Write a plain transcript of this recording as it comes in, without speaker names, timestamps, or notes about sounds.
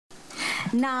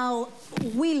Now,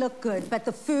 we look good, but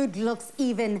the food looks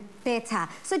even better.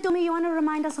 So, Domi, you want to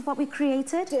remind us of what we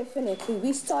created? Definitely.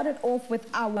 We started off with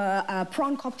our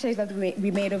prawn cocktail that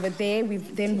we made over there. We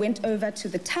then went over to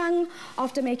the tang.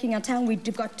 After making our tang, we've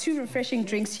got 2 refreshing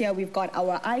drinks here. We've got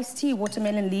our iced tea,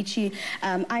 watermelon lychee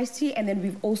iced tea, and then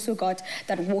we've also got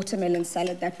that watermelon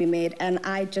salad that we made, and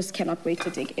I just cannot wait to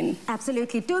dig in.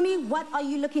 Absolutely. Domi, what are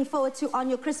you looking forward to on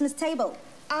your Christmas table?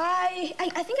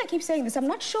 I think I keep saying this. I'm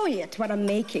not sure yet what I'm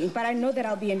making, but I know that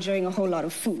I'll be enjoying a whole lot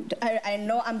of food. I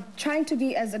know I'm trying to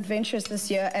be as adventurous this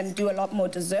year and do a lot more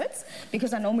desserts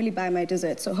because I normally buy my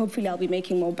desserts. So hopefully I'll be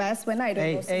making more best when I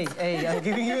don't. Hey, I'm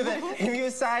giving you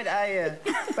a side eye.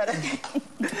 But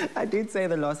I did say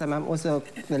the last time I'm also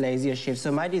the laziest chef.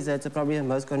 So my desserts are probably the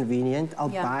most convenient. I'll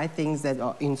buy things that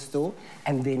are in store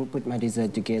and then put my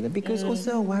dessert together because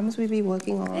also why must we be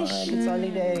working hard? It's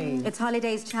holidays. It's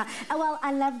holidays, child. Oh, well,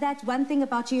 I love that. One thing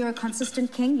about you, you're a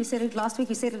consistent king. You said it last week,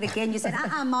 you said it again. You said,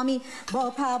 mommy,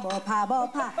 bopa, bopa,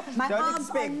 bopa. My arms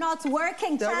are not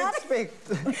working, child. Don't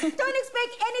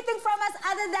expect anything from us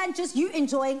other than just you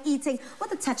enjoying eating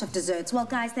with a touch of desserts. Well,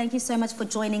 guys, thank you so much for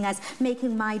joining us,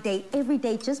 making my day every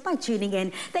day just by tuning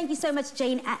in. Thank you so much,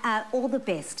 Jane. All the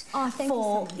best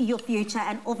for your future.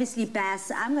 And obviously,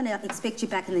 Bass, I'm going to expect you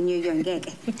back in the new year,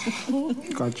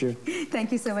 Ngeke. Got you.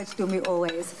 Thank you so much, Dumi,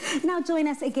 always. Now, join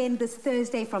us again this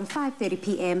Thursday from 5:30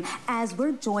 p.m. as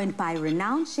we're joined by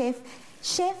renowned Chef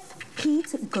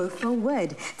Pete Gopher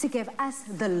Wood to give us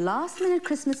the last-minute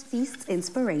Christmas feast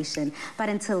inspiration. But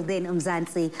until then,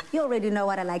 Umzansi, you already know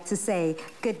what I like to say.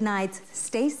 Good night,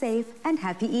 stay safe, and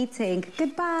happy eating.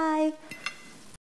 Goodbye.